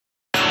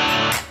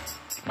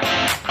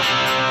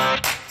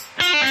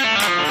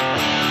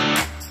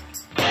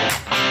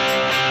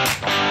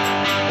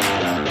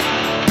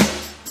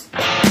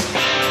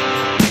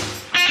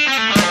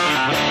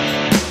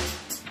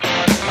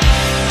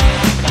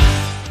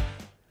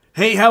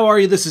Hey, how are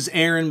you? This is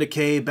Aaron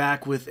McKay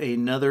back with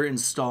another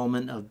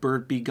installment of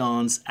Bird Be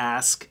Gone's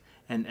Ask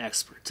an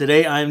Expert.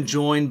 Today I'm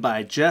joined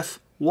by Jeff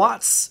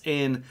Watts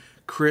and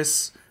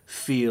Chris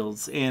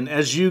Fields. And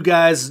as you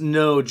guys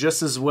know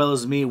just as well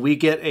as me, we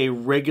get a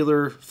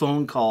regular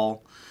phone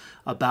call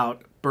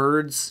about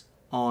birds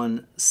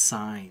on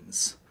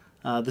signs.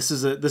 This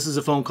is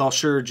a phone call,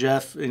 sure,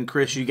 Jeff and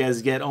Chris, you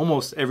guys get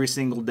almost every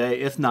single day,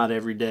 if not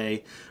every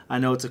day. I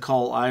know it's a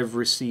call I've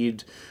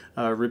received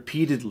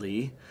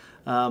repeatedly.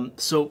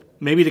 So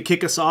maybe to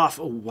kick us off,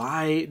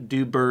 why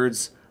do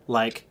birds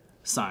like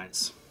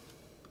signs?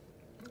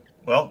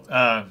 Well,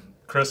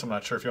 Chris, I'm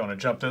not sure if you want to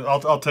jump in.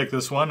 I'll take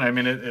this one. I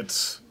mean,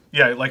 it's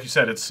like you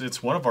said,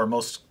 it's one of our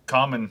most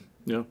common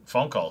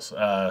phone calls.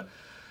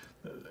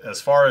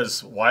 As far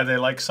as why they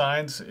like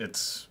signs,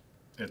 it's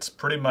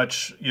pretty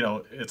much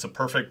it's a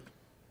perfect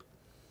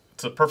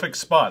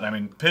spot. I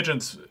mean,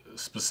 pigeons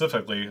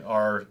specifically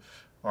are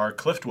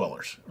cliff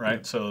dwellers, right?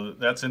 Yeah. So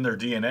that's in their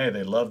DNA.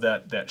 They love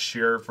that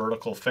sheer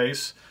vertical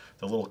face,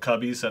 the little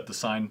cubbies that the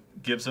sign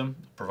gives them,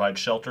 provide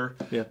shelter.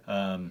 Yeah.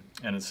 And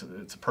it's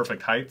a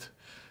perfect height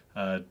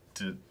to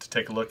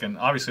take a look. And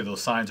obviously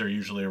those signs are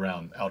usually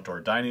around outdoor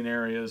dining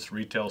areas,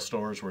 retail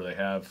stores where they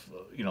have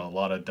a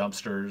lot of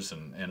dumpsters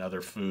and other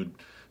food,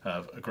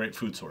 a great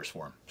food source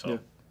for them. So. Yeah.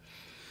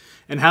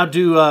 And how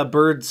do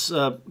birds'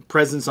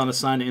 presence on a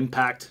sign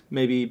impact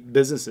maybe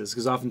businesses?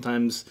 Because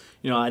oftentimes,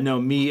 I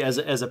know me as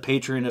a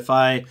patron, if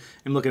I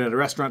am looking at a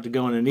restaurant to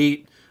go in and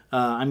eat,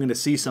 I'm going to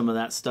see some of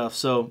that stuff.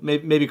 So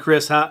maybe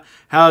Chris, how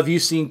have you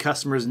seen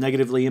customers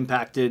negatively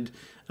impacted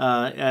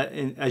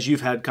as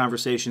you've had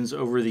conversations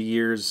over the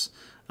years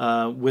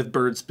with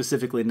birds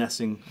specifically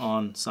nesting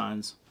on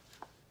signs?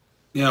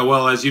 Yeah,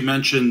 well, as you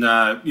mentioned,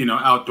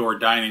 outdoor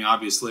dining,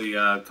 obviously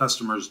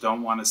customers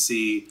don't want to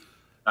see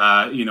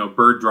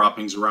bird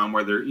droppings around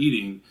where they're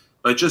eating.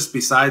 But just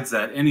besides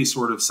that, any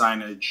sort of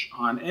signage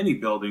on any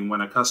building,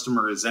 when a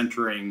customer is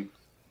entering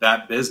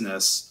that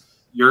business,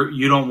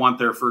 you don't want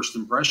their first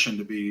impression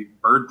to be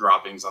bird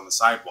droppings on the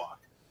sidewalk.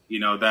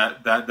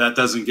 That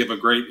doesn't give a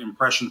great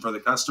impression for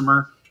the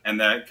customer, and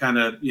that kind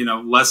of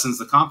lessens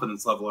the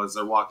confidence level as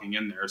they're walking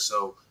in there.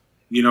 So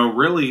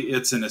really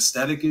it's an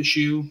aesthetic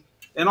issue.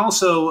 And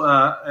also,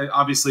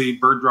 obviously,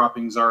 bird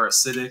droppings are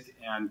acidic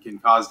and can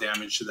cause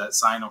damage to that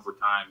sign over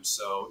time.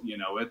 So,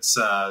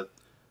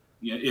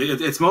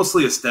 it's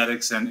mostly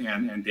aesthetics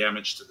and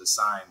damage to the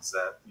signs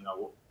that,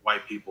 why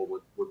people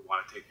would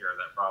want to take care of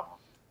that problem.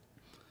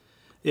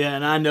 Yeah,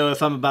 and I know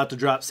if I'm about to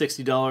drop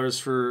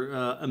 $60 for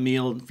a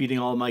meal feeding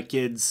all my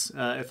kids,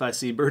 if I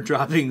see bird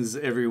droppings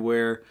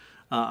everywhere,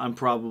 I'm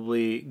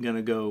probably going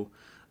to go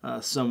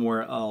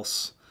somewhere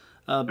else.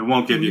 It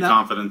won't give you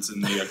confidence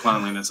in the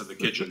cleanliness of the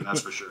kitchen, that's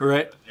for sure.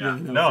 Right? Yeah.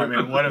 No, I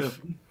mean, what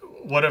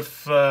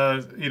if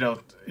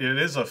it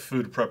is a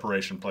food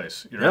preparation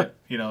place? Right?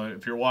 Yeah.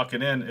 If you're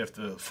walking in, if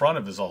the front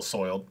of it is all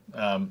soiled,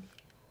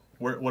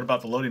 what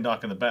about the loading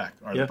dock in the back?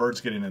 Are the birds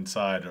getting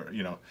inside, or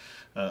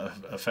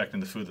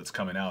affecting the food that's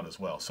coming out as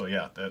well? So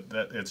yeah,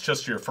 that it's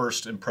just your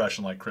first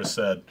impression, like Chris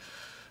said.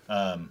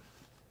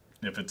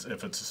 If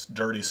it's a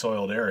dirty,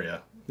 soiled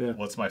area,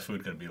 what's my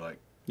food going to be like?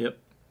 Yep.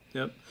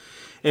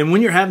 And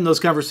when you're having those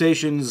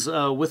conversations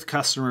with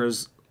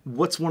customers,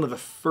 what's one of the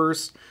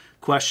first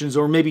questions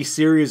or maybe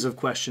series of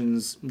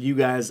questions you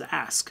guys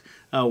ask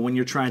when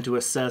you're trying to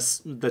assess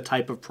the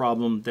type of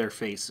problem they're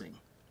facing?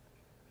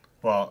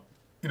 Well,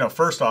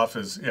 first off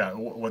is,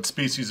 what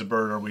species of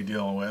bird are we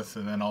dealing with?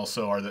 And then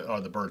also, are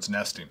the birds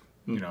nesting?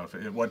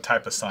 Mm-hmm. What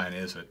type of sign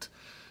is it?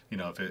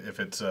 If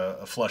it's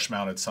a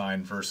flush-mounted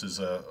sign versus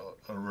a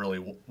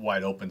really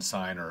wide-open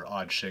sign or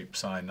odd-shaped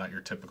sign, not your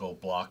typical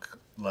block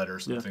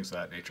letters and things of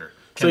that nature.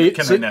 Can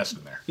they nest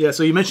in there? Yeah,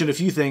 so you mentioned a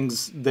few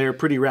things. They're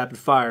pretty rapid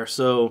fire.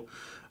 So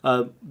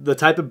the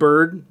type of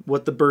bird,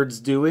 what the bird's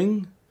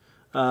doing,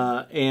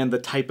 and the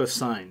type of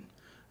sign.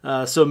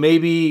 So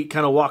maybe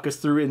kind of walk us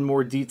through in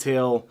more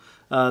detail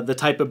the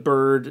type of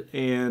bird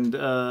and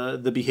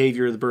the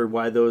behavior of the bird,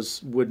 why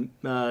those would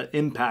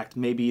impact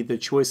maybe the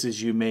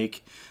choices you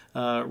make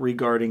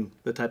regarding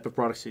the type of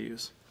products you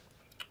use.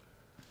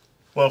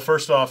 Well,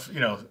 first off,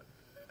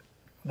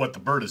 what the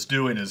bird is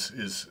doing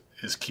is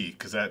key,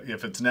 because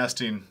if it's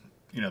nesting,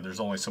 there's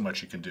only so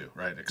much you can do,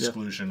 right?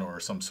 Exclusion or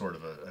some sort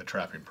of a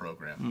trapping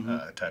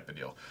program type of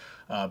deal.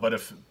 But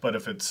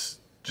if it's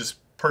just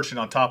perching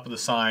on top of the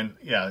sign,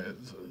 the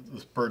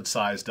bird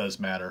size does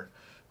matter.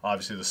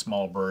 Obviously, the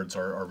small birds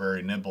are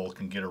very nimble,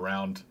 can get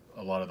around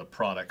a lot of the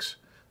products.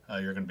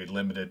 You're going to be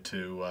limited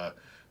to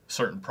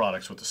certain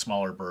products with the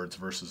smaller birds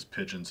versus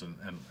pigeons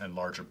and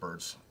larger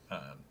birds.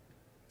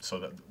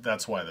 So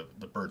that's why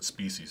the bird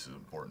species is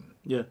important.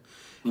 Yeah,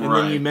 and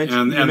then you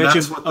mentioned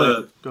that's what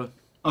go ahead.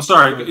 Oh,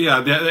 sorry.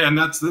 And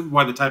that's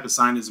why the type of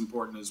sign is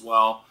important as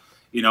well.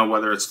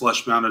 Whether it's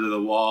flush mounted to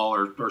the wall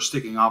or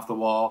sticking off the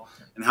wall,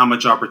 and how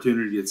much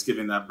opportunity it's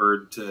giving that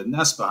bird to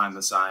nest behind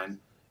the sign,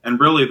 and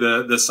really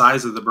the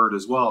size of the bird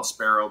as well.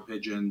 Sparrow,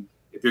 pigeon.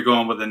 If you're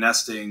going with a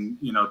nesting,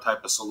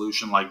 type of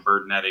solution like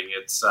bird netting,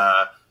 it's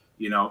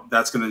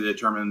that's going to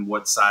determine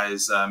what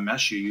size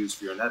mesh you use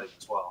for your netting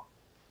as well.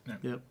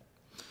 Yep.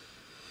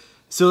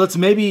 So let's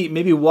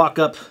maybe walk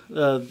up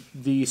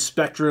the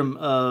spectrum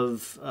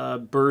of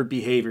bird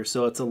behavior.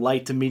 So it's a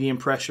light to medium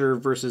pressure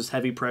versus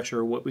heavy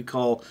pressure, what we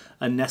call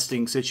a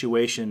nesting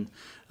situation.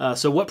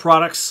 So what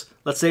products?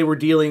 Let's say we're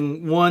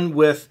dealing one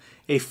with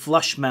a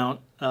flush mount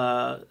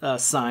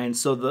sign.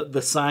 So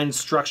the sign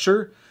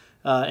structure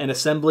and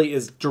assembly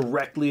is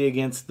directly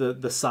against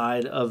the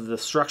side of the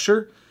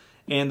structure.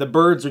 And the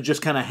birds are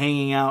just kind of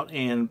hanging out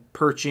and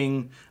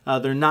perching.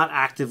 They're not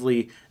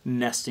actively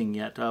nesting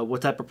yet.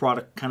 What type of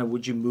product kind of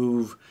would you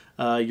move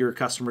your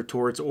customer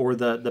towards, or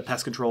the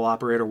pest control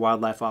operator,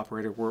 wildlife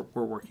operator we're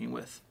working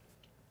with?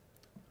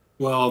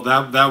 Well,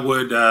 that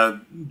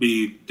would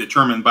be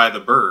determined by the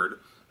bird.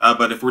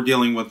 But if we're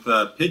dealing with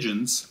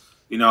pigeons,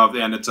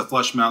 and it's a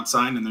flush mount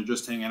sign and they're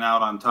just hanging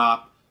out on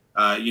top,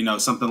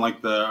 something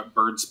like the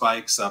bird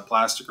spikes,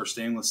 plastic or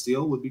stainless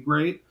steel would be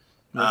great.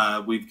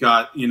 We've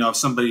got, if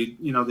somebody,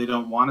 they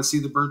don't want to see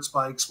the bird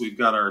spikes, we've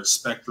got our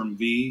Spectrum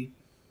V,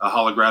 a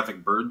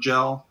holographic bird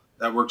gel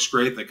that works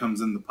great, that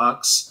comes in the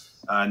pucks.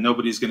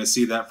 Nobody's going to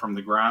see that from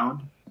the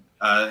ground.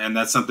 And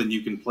that's something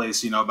you can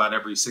place, about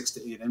every 6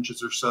 to 8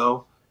 inches or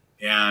so.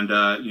 And,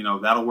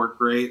 that'll work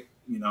great.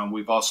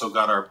 We've also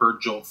got our Bird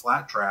Jolt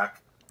flat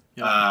track,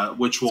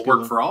 which will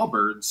work for all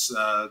birds,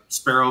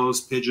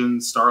 sparrows,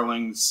 pigeons,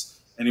 starlings,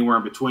 anywhere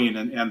in between.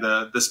 And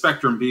the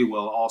Spectrum V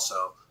will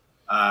also.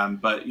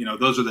 But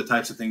those are the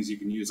types of things you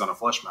can use on a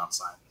flush mount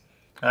sign.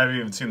 I've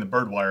even seen the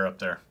bird wire up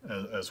there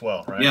as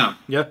well, right?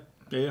 Yeah.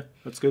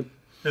 That's good.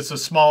 It's a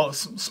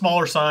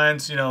smaller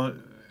signs.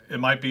 It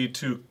might be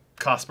too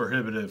cost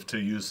prohibitive to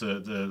use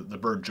the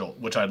bird jolt,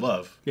 which I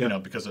love.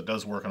 Because it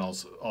does work on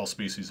all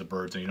species of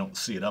birds, and you don't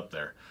see it up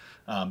there.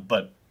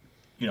 But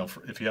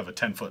if you have a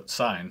 10-foot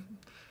sign,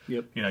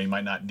 you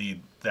might not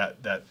need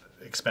that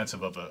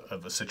expensive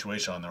of a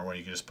situation on there, where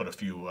you can just put a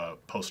few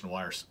posts and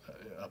wires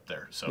up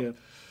there. So. Yeah.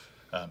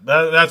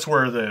 That's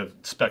where the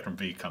Spectrum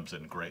V comes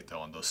in great, though,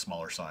 on those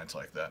smaller signs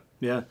like that.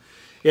 Yeah.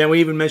 We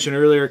even mentioned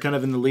earlier, kind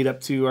of in the lead up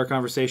to our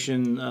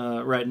conversation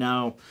right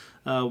now,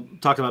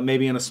 talked about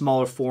maybe in a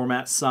smaller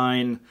format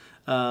sign,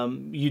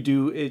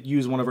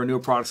 use one of our newer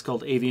products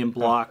called Avian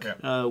Block,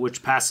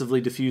 which passively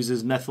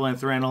diffuses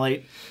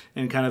methylantranolate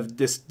and kind of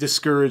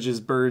discourages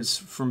birds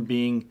from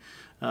being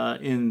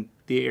in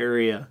the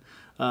area.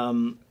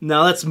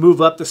 Now let's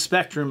move up the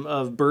spectrum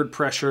of bird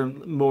pressure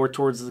more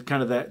towards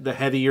the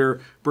heavier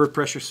bird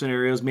pressure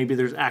scenarios. Maybe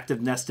there's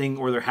active nesting,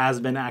 or there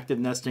has been active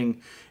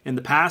nesting in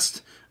the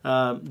past.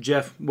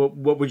 Jeff,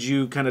 what would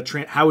you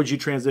how would you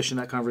transition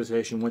that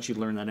conversation once you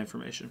learn that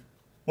information?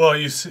 Well,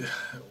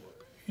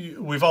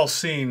 we've all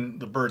seen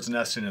the birds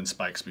nesting in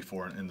spikes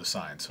before in the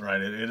signs, right?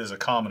 It is a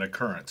common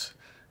occurrence,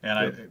 and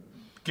I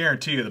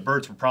guarantee you the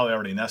birds were probably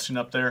already nesting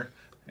up there.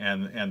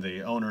 And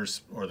the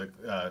owners or the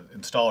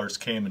installers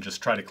came and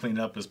just tried to clean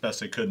up as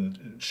best they could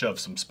and shove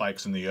some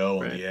spikes in the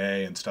O and the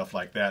A and stuff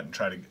like that, and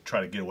try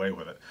to get away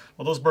with it.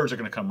 Well, those birds are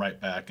going to come right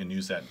back and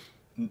use that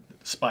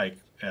spike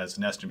as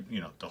nesting,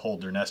 to hold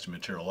their nesting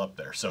material up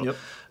there. So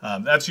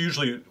that's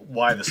usually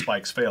why the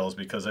spikes fail, is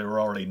because they were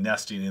already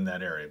nesting in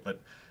that area. But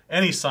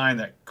any sign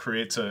that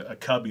creates a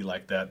cubby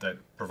like that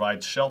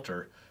provides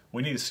shelter,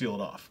 we need to seal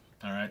it off.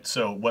 All right.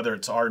 So whether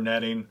it's our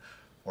netting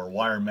or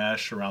wire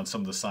mesh around some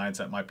of the signs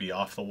that might be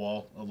off the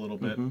wall a little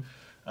bit.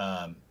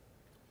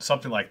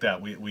 Something like that.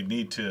 We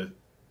need to,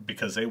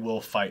 because they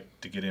will fight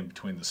to get in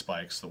between the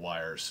spikes, the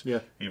wires,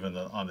 even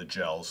on the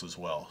gels as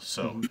well.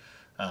 So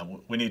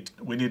we need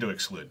to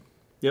exclude.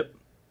 Yep.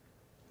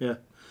 Yeah.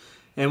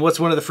 And what's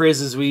one of the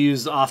phrases we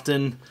use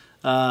often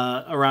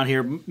around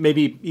here,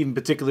 maybe even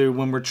particularly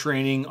when we're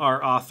training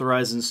our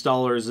authorized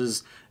installers,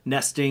 is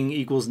nesting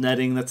equals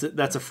netting.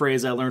 That's a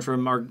phrase I learned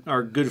from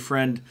our good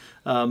friend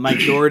Mike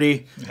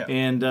Doherty.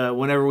 And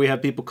whenever we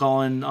have people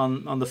calling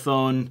on the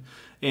phone,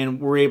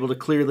 and we're able to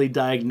clearly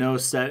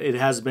diagnose that it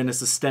has been a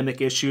systemic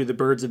issue, the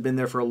birds have been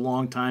there for a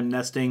long time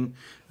nesting,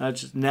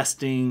 just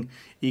nesting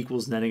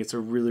equals netting. It's a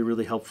really,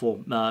 really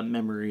helpful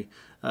memory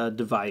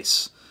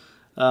device.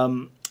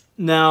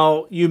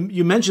 Now,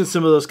 you mentioned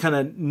some of those kind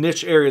of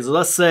niche areas.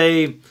 Let's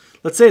say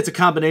it's a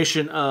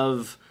combination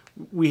of,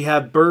 we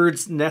have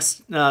birds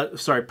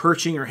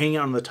perching or hanging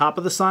out on the top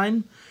of the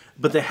sign,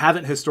 but they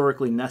haven't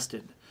historically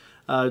nested.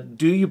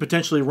 Do you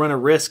potentially run a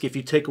risk, if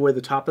you take away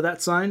the top of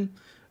that sign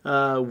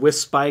with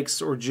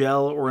spikes or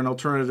gel or an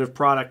alternative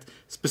product,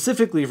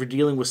 specifically if you're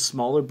dealing with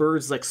smaller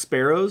birds like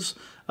sparrows,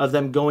 of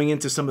them going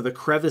into some of the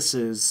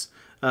crevices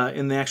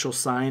in the actual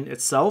sign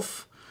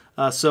itself?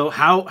 So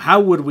how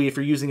would we, if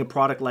you're using a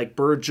product like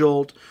Bird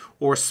Jolt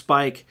or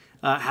Spike,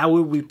 how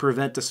would we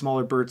prevent a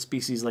smaller bird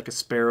species like a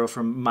sparrow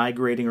from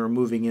migrating or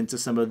moving into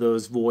some of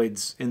those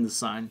voids in the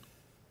sign?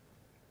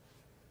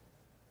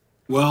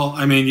 Well,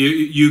 I mean,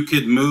 you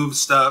could move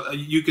stuff.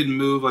 You can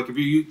move, like if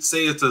you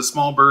say it's a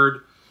small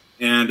bird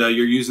and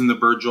you're using the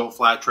Bird Jolt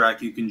flat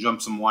track, you can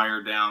jump some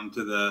wire down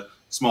to the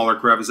smaller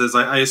crevices.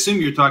 I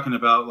assume you're talking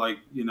about, like,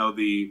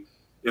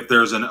 if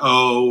there's an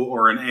O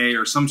or an A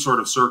or some sort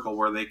of circle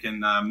where they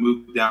can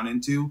move down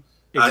into.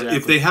 Exactly.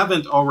 If they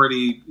haven't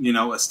already,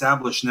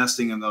 established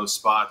nesting in those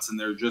spots and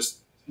they're just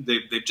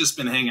they've just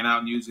been hanging out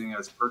and using it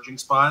as a perching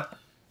spot,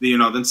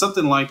 then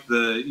something like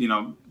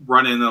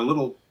running a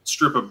little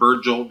strip of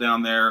bird jolt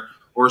down there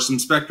or some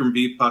Spectrum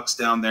V pucks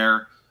down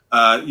there,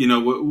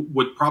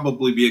 would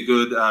probably be a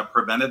good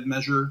preventive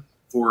measure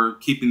for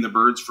keeping the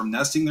birds from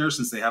nesting there,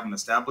 since they haven't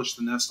established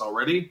the nest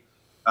already.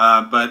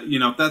 But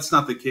if that's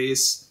not the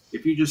case,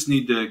 if you just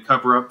need to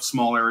cover up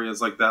small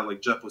areas like that,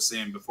 like Jeff was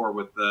saying before,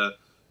 with the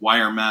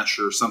wire mesh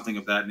or something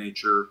of that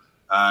nature,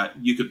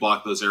 you could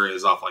block those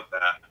areas off like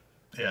that.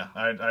 Yeah,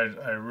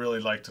 I really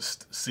like to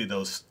see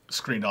those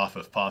screened off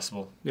if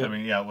possible. Yep. I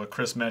mean, yeah, what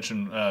Chris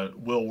mentioned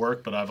will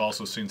work, but I've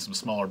also seen some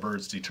smaller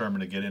birds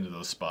determined to get into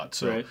those spots.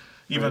 So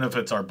even if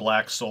it's our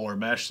black solar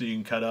mesh that you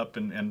can cut up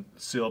and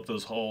seal up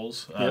those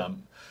holes,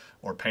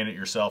 or paint it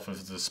yourself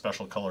if it's a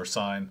special color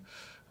sign,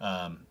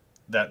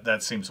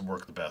 that seems to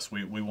work the best.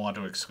 We want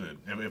to exclude.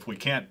 If we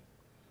can't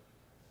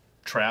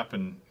trap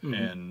and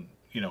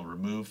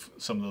remove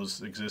some of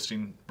those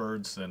existing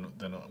birds, then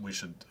we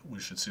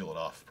should seal it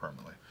off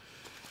permanently.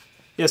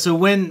 Yeah, so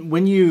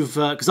when you've,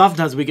 because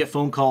oftentimes we get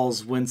phone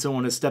calls when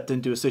someone has stepped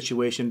into a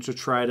situation to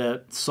try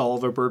to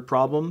solve a bird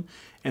problem,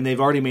 and they've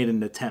already made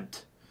an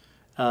attempt,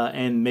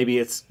 and maybe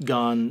it's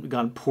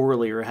gone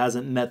poorly or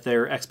hasn't met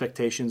their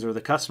expectations or the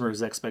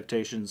customer's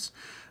expectations.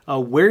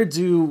 Where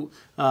do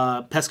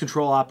pest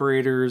control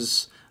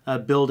operators,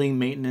 building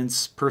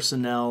maintenance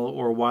personnel,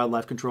 or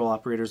wildlife control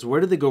operators,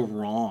 where do they go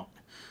wrong,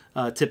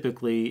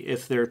 typically,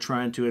 if they're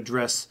trying to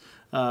address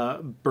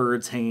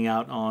birds hanging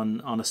out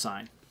on a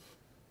sign?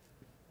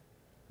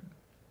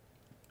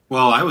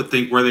 Well, I would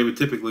think where they would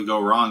typically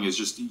go wrong is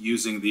just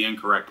using the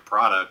incorrect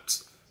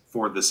product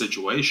for the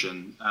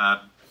situation.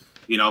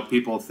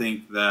 People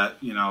think that,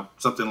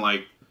 something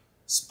like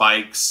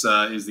spikes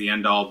is the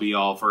end-all,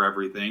 be-all for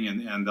everything,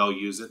 and they'll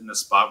use it in a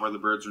spot where the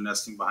birds are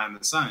nesting behind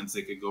the signs.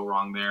 They could go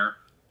wrong there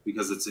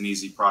because it's an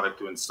easy product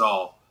to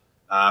install.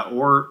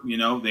 Or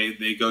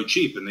they go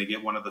cheap and they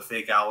get one of the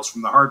fake owls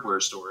from the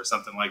hardware store or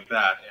something like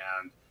that,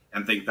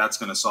 and think that's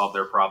going to solve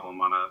their problem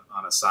on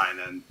a sign.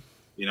 And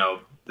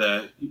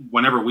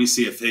whenever we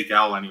see a fake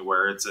owl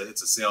anywhere, it's a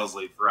sales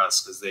lead for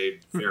us, because they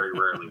very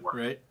rarely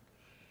work.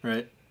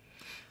 Right.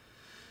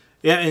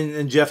 Yeah,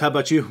 and Jeff, how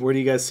about you? Where do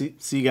you guys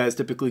see you guys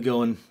typically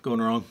going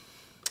wrong?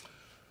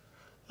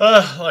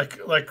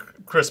 Like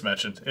Chris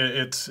mentioned,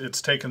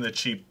 it's taking the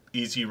cheap,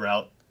 easy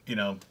route.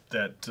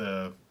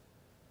 That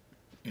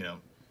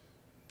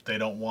they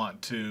don't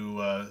want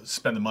to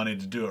spend the money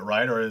to do it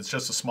right, or it's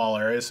just a small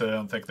area, so I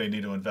don't think they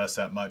need to invest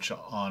that much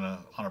on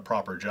a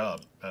proper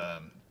job.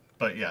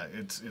 But yeah,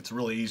 it's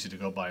really easy to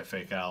go buy a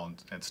fake owl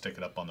and stick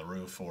it up on the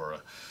roof, or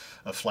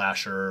a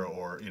flasher,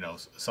 or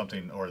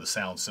something, or the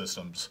sound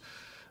systems.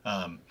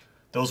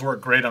 Those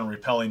work great on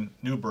repelling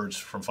new birds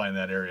from finding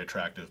that area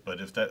attractive. But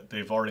if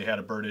they've already had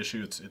a bird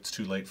issue, it's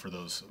too late for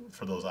those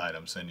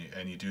items,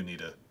 and you do need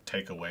to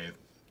take away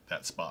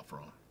that spot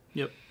from them.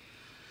 Yep.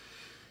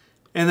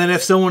 And then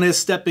if someone is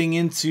stepping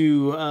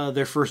into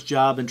their first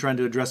job and trying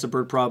to address a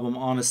bird problem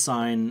on a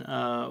sign,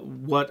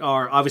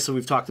 obviously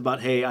we've talked about,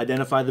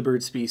 identify the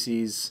bird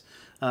species,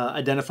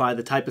 identify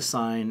the type of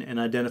sign, and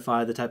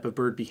identify the type of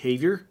bird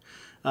behavior.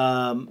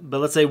 But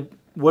let's say,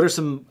 what are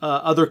some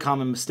other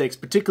common mistakes,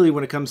 particularly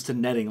when it comes to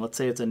netting? Let's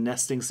say it's a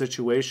nesting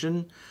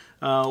situation.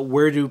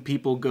 Where do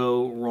people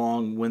go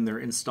wrong when they're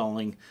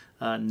installing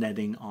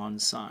netting on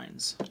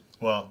signs?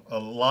 Well, a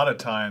lot of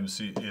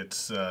times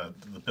it's the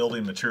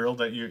building material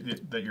that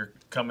you're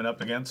coming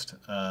up against.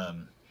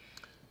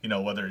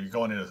 Whether you're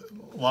going to,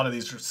 a lot of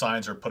these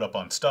signs are put up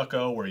on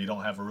stucco, where you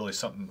don't have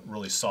something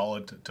really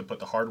solid to put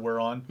the hardware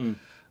on,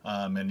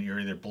 and you're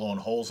either blowing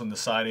holes in the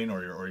siding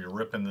or you're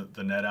ripping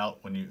the net out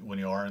when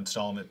you are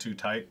installing it too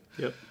tight.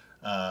 Yep.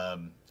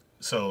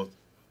 So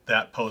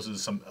that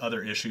poses some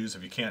other issues.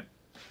 If you can't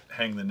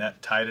hang the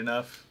net tight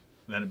enough,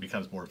 then it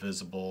becomes more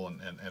visible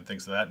and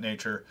things of that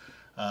nature.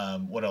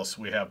 What else?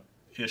 We have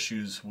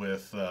issues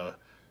with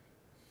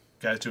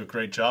guys do a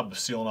great job of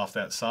sealing off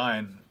that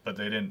sign, but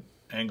they didn't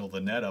angle the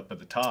net up at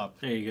the top.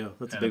 There you go.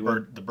 That's a big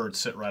one. The birds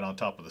sit right on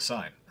top of the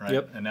sign, right?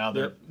 Yep. And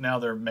now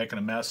they're making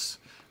a mess,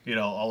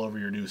 all over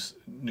your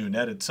new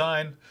netted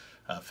sign.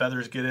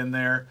 Feathers get in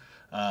there.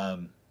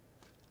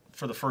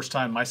 For the first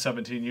time in my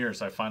 17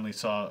 years, I finally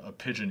saw a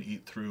pigeon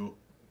eat through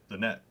the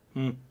net.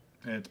 And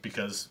it's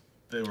because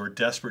they were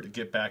desperate to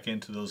get back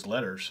into those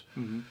letters.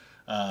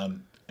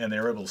 And they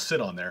were able to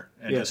sit on there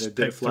and just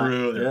pick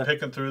through. They're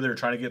picking through. They're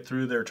trying to get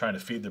through. They're trying to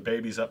feed their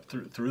babies up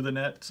through the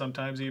net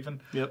sometimes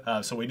even.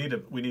 Yep. So we need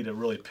to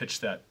really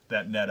pitch that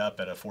net up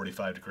at a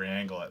 45-degree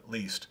angle at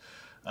least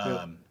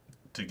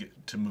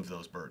to move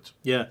those birds.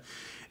 Yeah.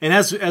 And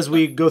as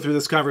we go through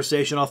this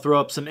conversation, I'll throw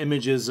up some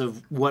images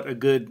of what a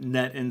good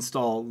net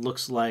install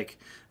looks like,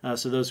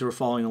 so those who are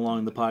following along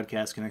in the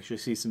podcast can actually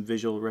see some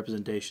visual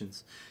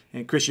representations.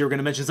 And Chris, you were going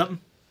to mention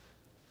something?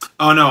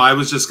 Oh, no, I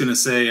was just going to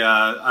say,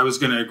 I was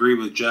going to agree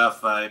with Jeff.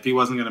 If he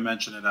wasn't going to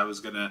mention it, I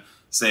was going to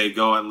say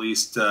go at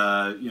least,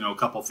 a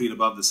couple feet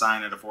above the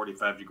sign at a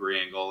 45-degree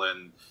angle.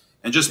 And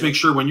just make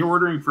sure when you're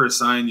ordering for a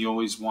sign, you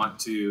always want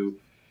to,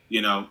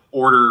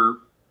 order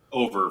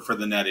over for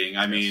the netting.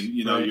 I mean,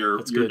 you know, right. your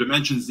Good.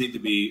 dimensions need to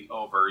be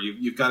over.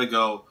 You've got to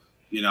go,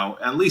 you know,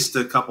 at least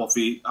a couple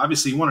feet.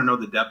 Obviously, you want to know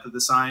the depth of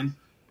the sign.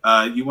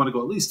 You want to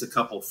go at least a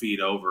couple feet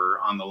over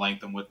on the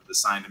length and width of the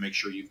sign to make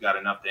sure you've got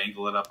enough to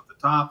angle it up at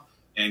the top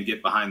and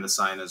get behind the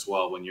sign as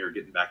well when you're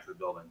getting back to the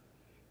building.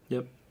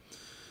 Yep.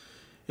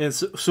 And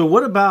so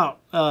what about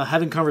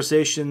having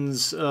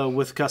conversations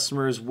with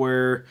customers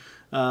where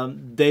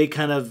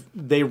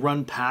they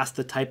run past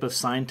the type of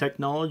sign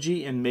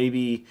technology and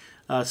maybe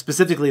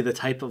specifically the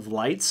type of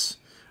lights,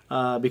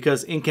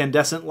 because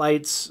incandescent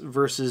lights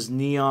versus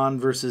neon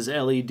versus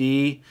LED,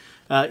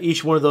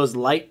 each one of those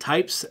light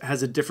types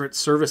has a different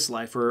service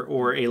life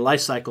or a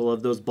life cycle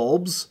of those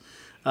bulbs,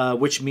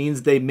 which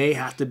means they may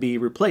have to be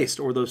replaced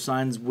or those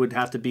signs would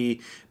have to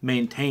be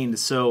maintained.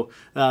 So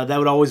that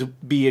would always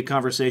be a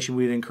conversation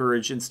we'd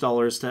encourage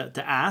installers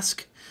to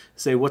ask.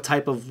 Say, what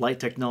type of light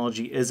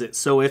technology is it?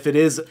 So if it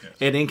is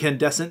an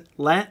incandescent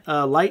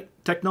light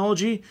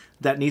technology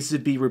that needs to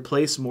be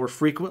replaced more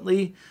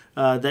frequently,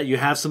 that you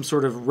have some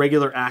sort of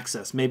regular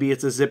access. Maybe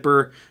it's a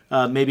zipper,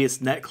 maybe it's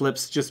net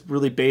clips, just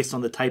really based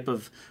on the type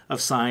of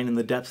sign and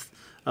the depth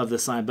of the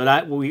sign.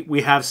 But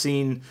we have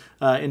seen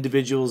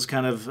individuals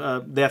kind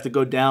of, they have to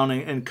go down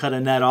and cut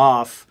a net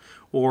off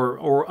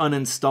or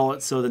uninstall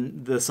it so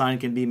the sign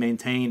can be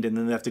maintained, and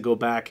then they have to go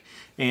back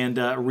and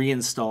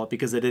reinstall it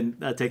because they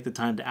didn't take the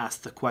time to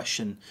ask the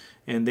question,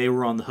 and they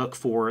were on the hook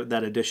for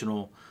that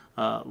additional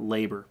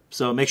labor.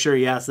 So make sure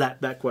you ask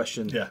that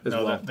question as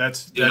well.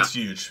 That's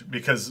huge,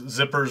 because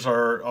zippers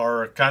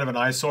are kind of an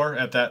eyesore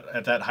at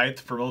that height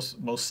for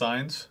most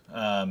signs,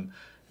 and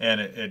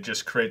it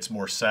just creates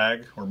more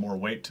sag or more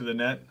weight to the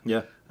net.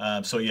 Yeah.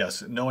 So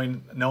yes,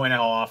 knowing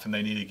how often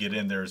they need to get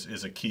in there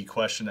is a key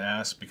question to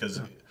ask, because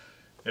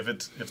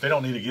if they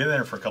don't need to get in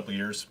there for a couple of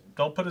years,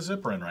 don't put a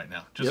zipper in right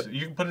now.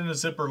 You can put in a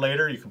zipper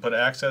later. You can put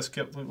access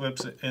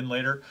clips in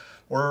later,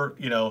 or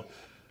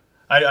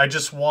I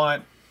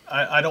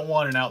don't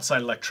want an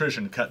outside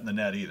electrician cutting the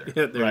net either.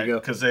 Yeah, there you go.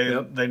 Because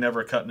they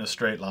never cut in a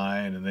straight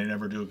line, and they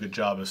never do a good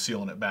job of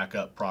sealing it back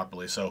up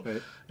properly. So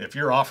if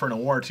you're offering a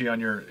warranty on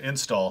your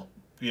install,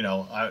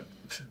 I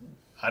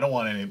don't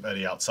want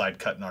anybody outside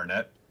cutting our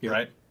net,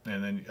 right?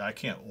 And then I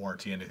can't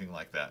warranty anything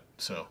like that.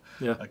 So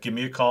give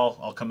me a call.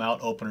 I'll come out,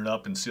 open it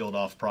up, and seal it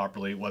off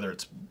properly, whether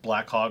it's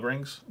black hog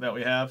rings that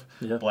we have,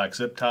 black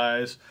zip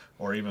ties,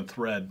 or even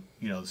thread,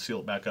 to seal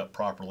it back up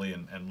properly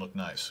and look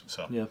nice.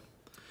 So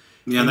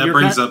and that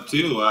brings up,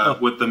 too,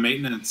 with the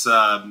maintenance,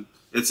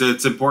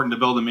 it's important to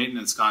build a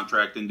maintenance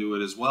contract into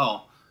it as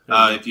well.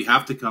 If you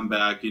have to come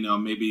back,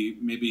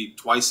 maybe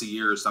twice a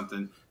year or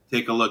something,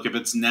 take a look. If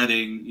it's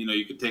netting,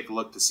 you could take a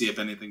look to see if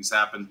anything's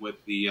happened with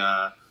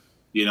the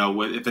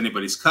if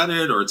anybody's cut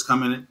it or it's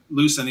coming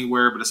loose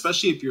anywhere. But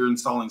especially if you're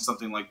installing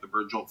something like the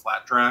Virgil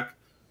flat track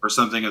or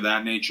something of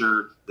that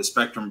nature, the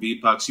Spectrum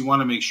V-Pucks, you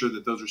want to make sure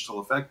that those are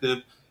still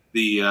effective.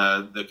 The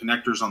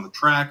connectors on the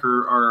track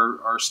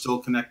are still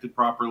connected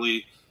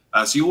properly.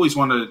 So you always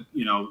want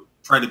to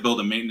try to build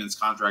a maintenance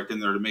contract in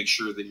there to make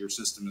sure that your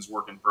system is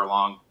working for a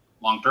long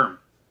term.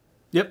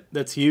 Yep,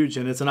 that's huge,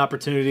 and it's an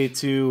opportunity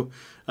to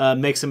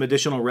make some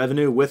additional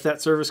revenue with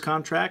that service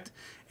contract.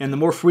 And the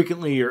more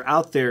frequently you're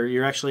out there,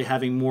 you're actually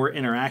having more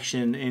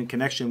interaction and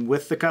connection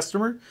with the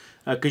customer,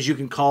 because you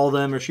can call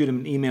them or shoot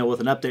them an email with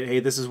an update. Hey,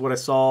 this is what I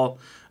saw.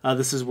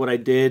 This is what I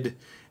did.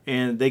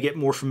 And they get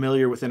more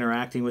familiar with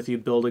interacting with you,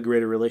 build a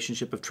greater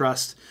relationship of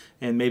trust,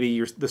 and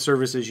maybe the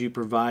services you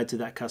provide to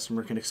that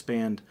customer can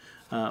expand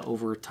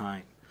over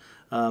time.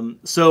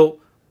 So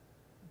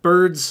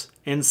birds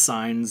and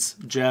signs,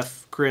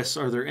 Jeff, Chris,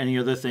 are there any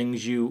other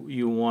things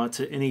you want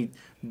to, any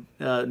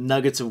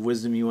nuggets of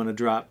wisdom you want to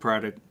drop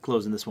prior to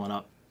closing this one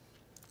up?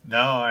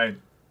 No, I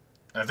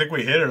think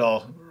we hit it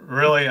all.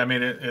 Really, I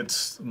mean,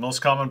 it's the most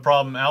common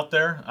problem out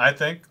there, I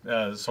think,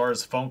 as far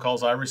as the phone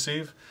calls I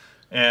receive.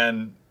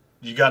 And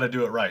you got to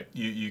do it right.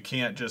 You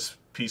can't just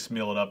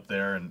piecemeal it up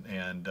there and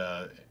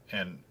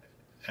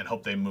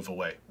hope they move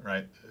away,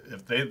 right?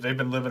 If they've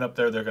been living up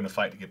there, they're going to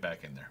fight to get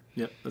back in there.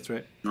 Yep, that's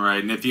right.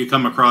 Right, and if you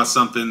come across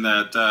something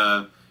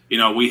that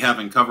we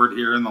haven't covered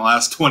here in the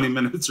last 20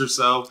 minutes or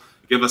so,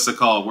 give us a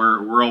call.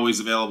 We're always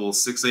available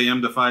 6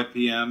 a.m. to 5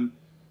 p.m.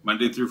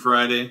 Monday through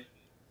Friday.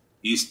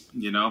 East,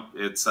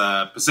 it's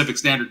Pacific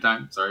Standard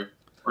Time. Sorry,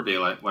 or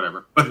daylight,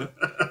 whatever.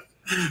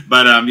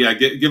 But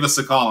give us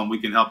a call and we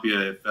can help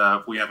you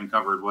if we haven't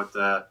covered what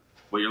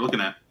you're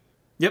looking at.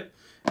 Yep.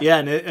 Yeah,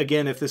 and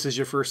again, if this is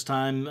your first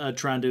time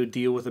trying to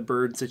deal with a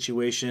bird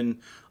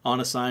situation on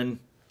a sign,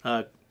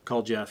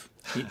 call Jeff.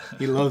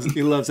 He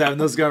loves having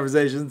those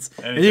conversations.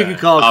 Anytime. And you can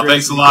call Chris.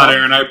 Thanks a lot,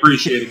 Aaron. I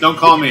appreciate it. Don't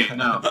call me.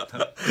 No.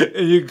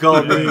 And you can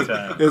call me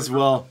as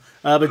well.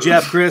 But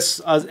Jeff,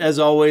 Chris, as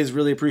always,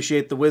 really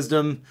appreciate the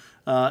wisdom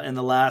and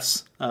the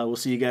laughs. We'll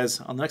see you guys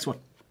on the next one.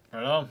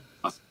 Right on.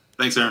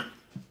 Thanks, Aaron.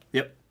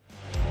 Yep.